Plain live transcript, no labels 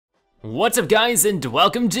What's up guys, and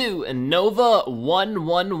welcome to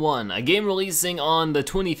Nova-111, a game releasing on the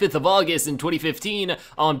 25th of August in 2015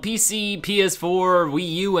 on PC, PS4,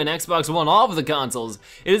 Wii U, and Xbox One, all of the consoles.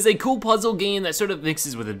 It is a cool puzzle game that sort of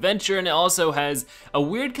mixes with adventure, and it also has a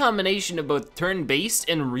weird combination of both turn-based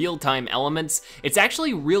and real-time elements. It's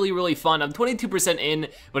actually really fun. I'm 22% in,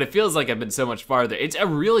 but it feels like I've been so much farther. It's a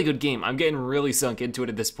really good game. I'm getting really sunk into it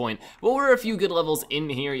at this point. But we're a few good levels in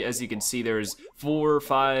here. As you can see, there's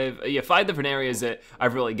 5 different areas that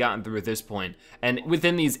I've really gotten through at this point. And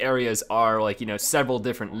within these areas are several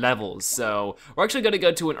different levels. So we're actually gonna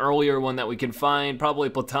go to an earlier one that we can find, probably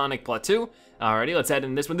Platonic Plateau. Alrighty, let's add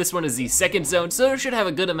in this one. This one is the second zone, so it should have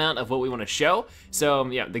a good amount of what we want to show. So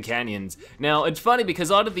yeah, the canyons. Now, it's funny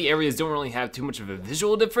because a lot of the areas don't really have too much of a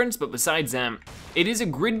visual difference, but besides that, it is a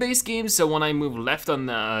grid-based game, so when I move left on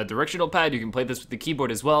the directional pad, you can play this with the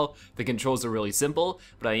keyboard as well. The controls are really simple,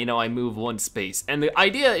 but I move one space. And the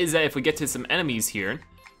idea is that if we get to some enemies here,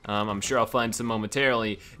 I'm sure I'll find some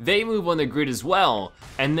momentarily, they move on the grid as well,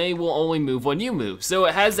 and they will only move when you move. So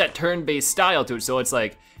it has that turn-based style to it, so it's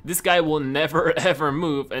like, this guy will never ever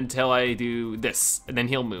move until I do this, and then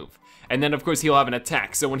he'll move. And then of course he'll have an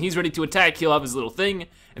attack. So when he's ready to attack, he'll have his little thing,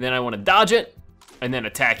 and then I wanna dodge it, and then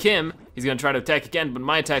attack him. He's gonna try to attack again, but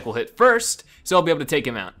my attack will hit first, so I'll be able to take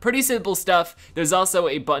him out. Pretty simple stuff. There's also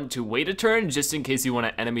a button to wait a turn, just in case you want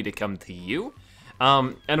an enemy to come to you.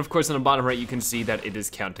 And of course on the bottom right, you can see that it is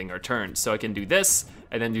counting our turns. So I can do this,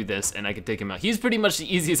 and then do this, and I can take him out. He's pretty much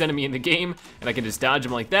the easiest enemy in the game, and I can just dodge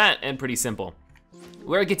him like that, and pretty simple.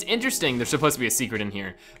 Where it gets interesting, there's supposed to be a secret in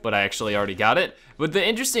here, but I actually already got it. But the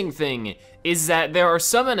interesting thing is that there are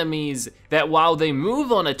some enemies that while they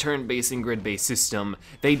move on a turn-based and grid-based system,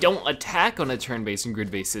 they don't attack on a turn-based and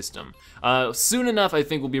grid-based system. Soon enough, I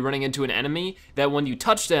think we'll be running into an enemy that when you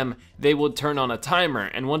touch them, they will turn on a timer,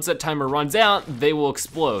 and once that timer runs out, they will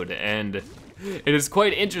explode, and it is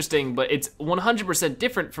quite interesting, but it's 100%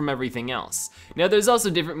 different from everything else. Now, there's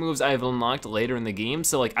also different moves I've unlocked later in the game,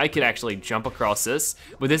 so like I could actually jump across this,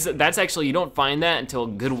 but that's actually, you don't find that until a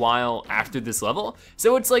good while after this level.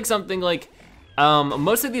 So it's like something like,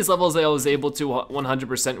 most of these levels I was able to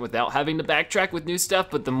 100% without having to backtrack with new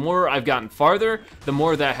stuff, but the more I've gotten farther, the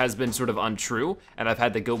more that has been sort of untrue, and I've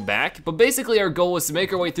had to go back. But basically our goal is to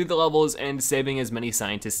make our way through the levels and saving as many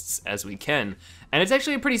scientists as we can. And it's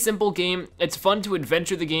actually a pretty simple game. It's fun to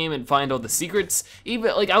adventure the game and find all the secrets.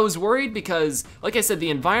 Even, like, I was worried because, like I said, the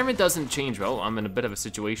environment doesn't change. Well, I'm in a bit of a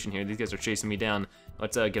situation here. These guys are chasing me down.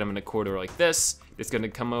 Let's get them in a corridor like this. It's gonna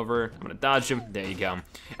come over, I'm gonna dodge him, there you go.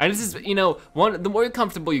 And this is, the more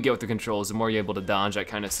comfortable you get with the controls, the more you're able to dodge, that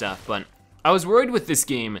kind of stuff. But I was worried with this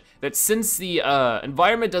game that since the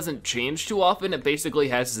environment doesn't change too often, it basically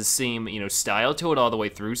has the same, style to it all the way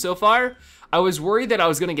through so far. I was worried that I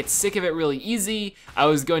was gonna get sick of it really easy. I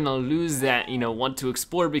was going to lose that, want to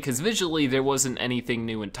explore because visually there wasn't anything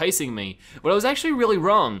new enticing me. But I was actually really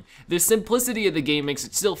wrong. The simplicity of the game makes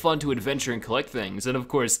it still fun to adventure and collect things. And of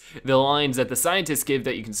course, the lines that the scientists give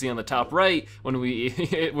that you can see on the top right when we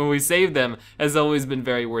when we save them has always been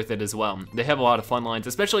very worth it as well. They have a lot of fun lines,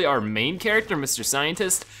 especially our main character, Mr.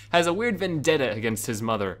 Scientist, has a weird vendetta against his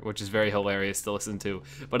mother, which is very hilarious to listen to.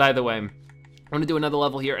 But either way, I'm gonna do another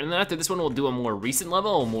level here, and then after this one, we'll do a more recent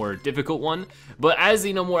level, a more difficult one. But as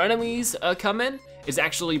more enemies come in, it's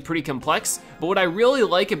actually pretty complex. But what I really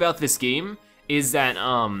like about this game is that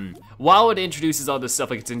while it introduces all this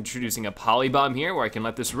stuff, like it's introducing a polybomb here, where I can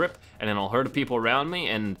let this rip, and then I'll hurt people around me,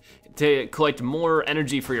 and to collect more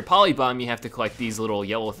energy for your polybomb, you have to collect these little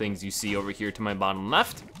yellow things you see over here to my bottom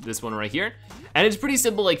left, this one right here. And it's pretty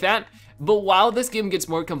simple like that. But while this game gets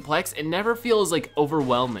more complex, it never feels like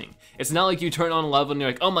overwhelming. It's not like you turn on a level and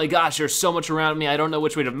you're like, oh my gosh, there's so much around me, I don't know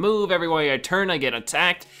which way to move, every way I turn I get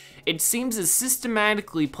attacked. It seems to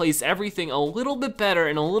systematically place everything a little bit better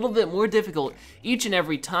and a little bit more difficult each and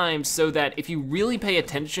every time, so that if you really pay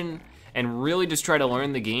attention and really just try to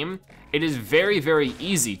learn the game, it is very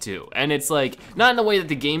easy to. And it's like, not in the way that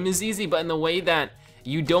the game is easy, but in the way that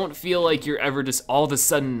you don't feel like you're ever just all of a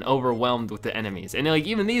sudden overwhelmed with the enemies. And like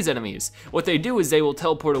even these enemies, what they do is they will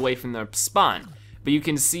teleport away from their spawn. But you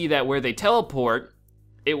can see that where they teleport,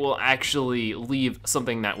 it will actually leave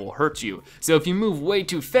something that will hurt you. So if you move way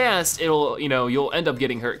too fast, it'll, you'll end up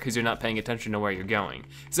getting hurt because you're not paying attention to where you're going.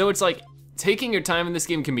 So it's like, taking your time in this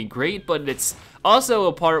game can be great, but it's also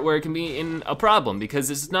a part where it can be a problem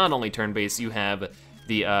because it's not only turn-based, you have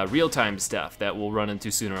the real-time stuff that we'll run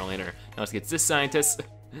into sooner or later. Now let's get this scientist.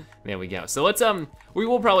 There we go. So let's, we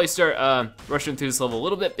will probably start rushing through this level a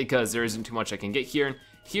little bit because there isn't too much I can get here.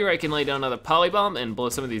 Here I can lay down another polybomb and blow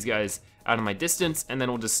some of these guys out of my distance, and then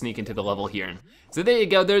we'll just sneak into the level here. So there you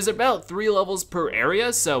go, there's about 3 levels per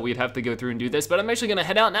area, so we'd have to go through and do this, but I'm actually gonna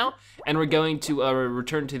head out now, and we're going to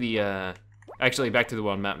return to the, actually back to the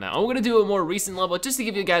world map now. I'm gonna do a more recent level just to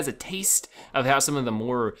give you guys a taste of how some of the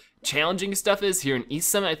more challenging stuff is here in East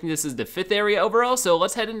Summit. I think this is the 5th area overall, so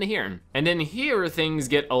let's head into here. And in here, things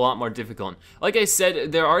get a lot more difficult. Like I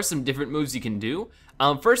said, there are some different moves you can do.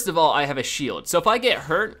 First of all, I have a shield. So if I get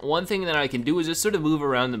hurt, one thing that I can do is just sort of move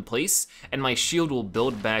around in place, and my shield will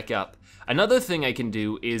build back up. Another thing I can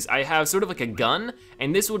do is I have sort of like a gun,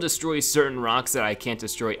 and this will destroy certain rocks that I can't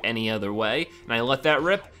destroy any other way, and I let that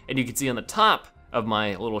rip, and you can see on the top of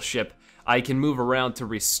my little ship, I can move around to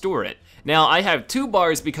restore it. Now, I have 2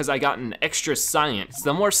 bars because I got an extra science.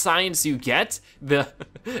 The more science you get,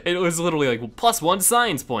 it was literally like, well, plus 1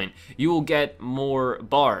 science point, you will get more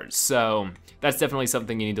bars. So that's definitely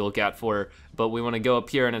something you need to look out for. But we wanna go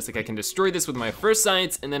up here and it's like I can destroy this with my first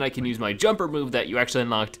science, and then I can use my jumper move that you actually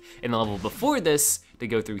unlocked in the level before this to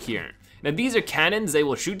go through here. Now these are cannons, they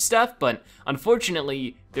will shoot stuff, but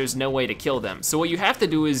unfortunately, there's no way to kill them. So what you have to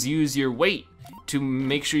do is use your weight to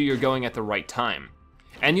make sure you're going at the right time.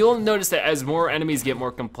 And you'll notice that as more enemies get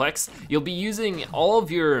more complex, you'll be using all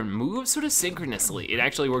of your moves sort of synchronously. It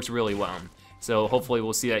actually works really well. So hopefully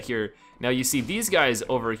we'll see that here. Now you see these guys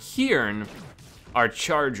over here are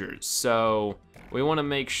chargers. So we wanna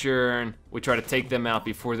make sure we try to take them out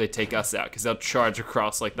before they take us out, because they'll charge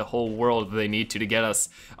across like the whole world if they need to get us.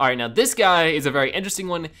 All right, now this guy is a very interesting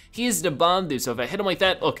one. He is the bomb dude, so if I hit him like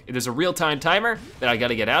that, look, there's a real-time timer that I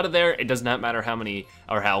gotta get out of there. It does not matter how many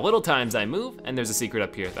or how little times I move, and there's a secret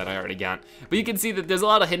up here that I already got. But you can see that there's a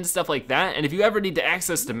lot of hidden stuff like that, and if you ever need to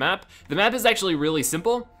access the map is actually really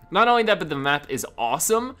simple. Not only that, but the map is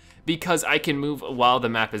awesome because I can move while the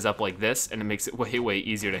map is up like this, and it makes it way, way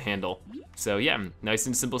easier to handle. So yeah, nice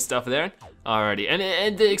and simple stuff there. Alrighty,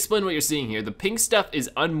 and to explain what you're seeing here, the pink stuff is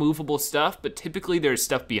unmovable stuff, but typically there's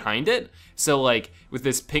stuff behind it. So like with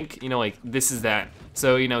this pink, you know, like this is that.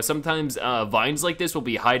 So, you know, sometimes vines like this will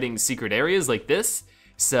be hiding secret areas like this.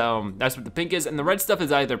 So that's what the pink is, and the red stuff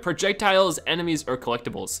is either projectiles, enemies, or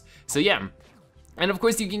collectibles. So yeah. And of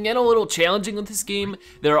course, you can get a little challenging with this game.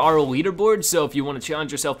 There are leaderboards, so if you want to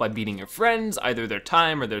challenge yourself by beating your friends, either their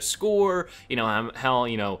time or their score, you know, how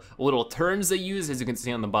you know, little turns they use, as you can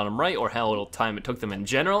see on the bottom right, or how little time it took them in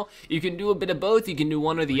general. You can do a bit of both, you can do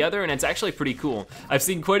one or the other, and it's actually pretty cool. I've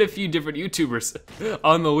seen quite a few different YouTubers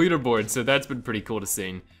on the leaderboard, so that's been pretty cool to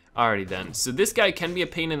see. Alrighty then, so this guy can be a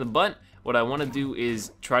pain in the butt. What I want to do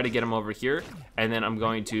is try to get him over here, and then I'm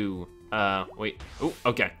going to wait, oh,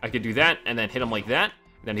 okay, I could do that, and then hit him like that,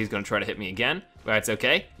 then he's gonna try to hit me again, but that's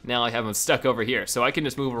okay. Now I have him stuck over here, so I can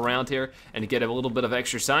just move around here and get a little bit of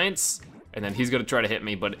extra science, and then he's gonna try to hit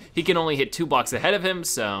me, but he can only hit 2 blocks ahead of him,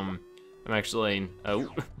 so I'm actually,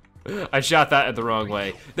 oh, I shot that at the wrong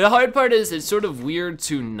way. The hard part is it's sort of weird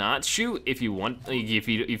to not shoot if you want,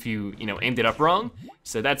 if you know, aimed it up wrong,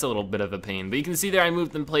 so that's a little bit of a pain. But you can see there I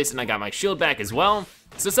moved in place and I got my shield back as well.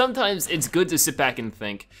 So sometimes it's good to sit back and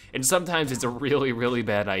think, and sometimes it's a really, really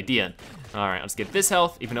bad idea. All right, let's get this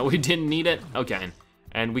health, even though we didn't need it. Okay,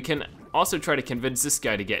 and we can also try to convince this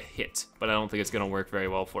guy to get hit, but I don't think it's gonna work very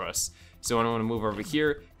well for us. So I'm gonna move over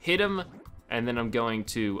here, hit him, and then I'm going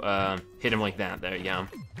to hit him like that. There you go.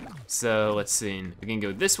 So let's see, we can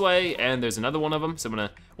go this way, and there's another one of them. So I'm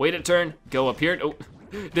gonna wait a turn, go up here. Oh,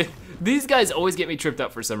 these guys always get me tripped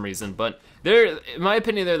up for some reason, but they're, in my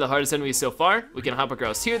opinion, they're the hardest enemies so far. We can hop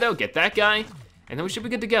across here though, get that guy, and then we should be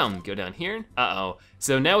good to go. Go down here, uh-oh.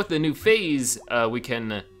 So now with the new phase, we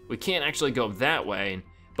can't actually go that way,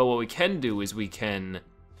 but what we can do is we can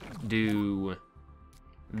do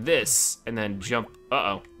this and then jump,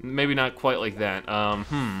 uh-oh, maybe not quite like that.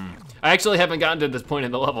 I actually haven't gotten to this point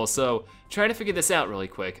in the level, so try to figure this out really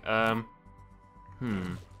quick.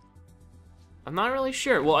 I'm not really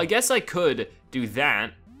sure. Well, I guess I could do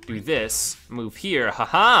that, do this, move here,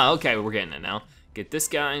 haha, okay, we're getting it now. Get this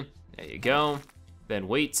guy, there you go, then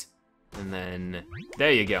wait, and then,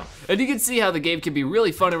 there you go. And you can see how the game can be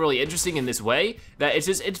really fun and really interesting in this way, that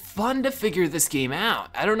it's fun to figure this game out.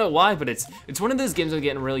 I don't know why, but it's one of those games I'm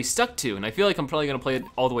getting really stuck to, and I feel like I'm probably gonna play it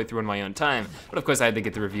all the way through in my own time, but of course I had to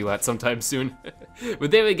get the review out sometime soon.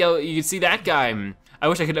 But there we go, you can see that guy, I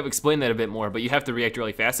wish I could have explained that a bit more, but you have to react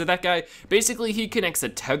really fast to that guy. Basically, he connects a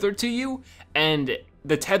tether to you, and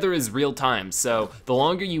the tether is real time. So the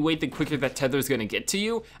longer you wait, the quicker that tether is gonna get to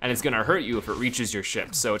you, and it's gonna hurt you if it reaches your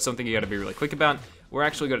ship. So it's something you gotta be really quick about. We're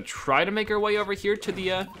actually gonna try to make our way over here to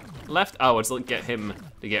the left. Oh, let's get him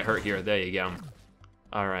to get hurt here. There you go.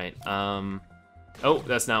 All right, oh,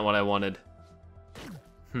 that's not what I wanted.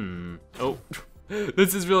 Oh,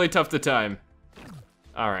 this is really tough to time.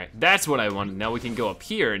 All right, that's what I wanted. Now we can go up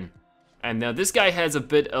here, and now this guy has a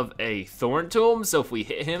bit of a thorn to him, so if we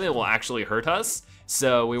hit him, it will actually hurt us.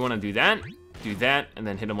 So we wanna do that, and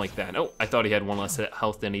then hit him like that. Oh, I thought he had one less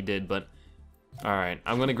health than he did, but all right.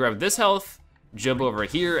 I'm gonna grab this health, jump over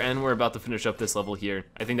here, and we're about to finish up this level here.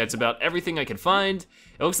 I think that's about everything I could find.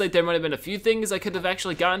 It looks like there might have been a few things I could have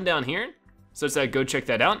actually gotten down here. So let's go check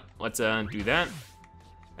that out. Let's do that.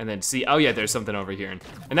 And then see, oh yeah, there's something over here.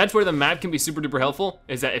 And that's where the map can be super duper helpful,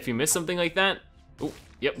 is that if you miss something like that, oh,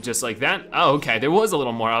 yep, just like that. Oh, okay, there was a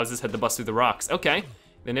little more. I just had to bust through the rocks. Okay,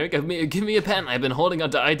 then there we go, give me a pen. I've been holding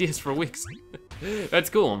onto ideas for weeks. That's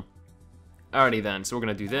cool. Alrighty then, so we're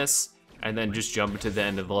gonna do this, and then just jump to the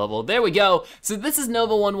end of the level. There we go. So this is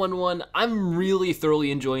Nova-111. I'm really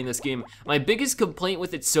thoroughly enjoying this game. My biggest complaint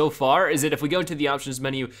with it so far is that if we go to the options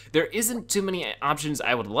menu, there isn't too many options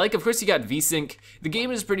I would like. Of course, you got VSync. The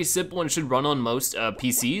game is pretty simple and should run on most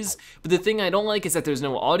PCs, but the thing I don't like is that there's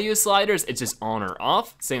no audio sliders. It's just on or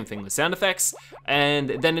off. Same thing with sound effects.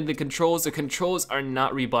 And then in the controls are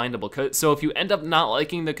not rebindable. So if you end up not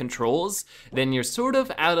liking the controls, then you're sort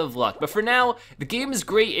of out of luck. But for now, the game is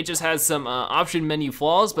great. It just has some option menu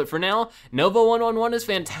flaws, but for now, Nova-111 is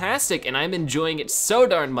fantastic, and I'm enjoying it so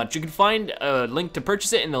darn much. You can find a link to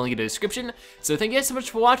purchase it in the link in the description. So thank you guys so much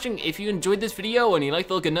for watching. If you enjoyed this video and you like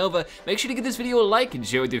the look of Nova, make sure to give this video a like and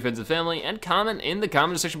share with your friends and family, and comment in the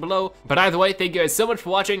comment section below. But either way, thank you guys so much for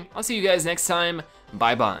watching. I'll see you guys next time.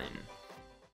 Bye-bye.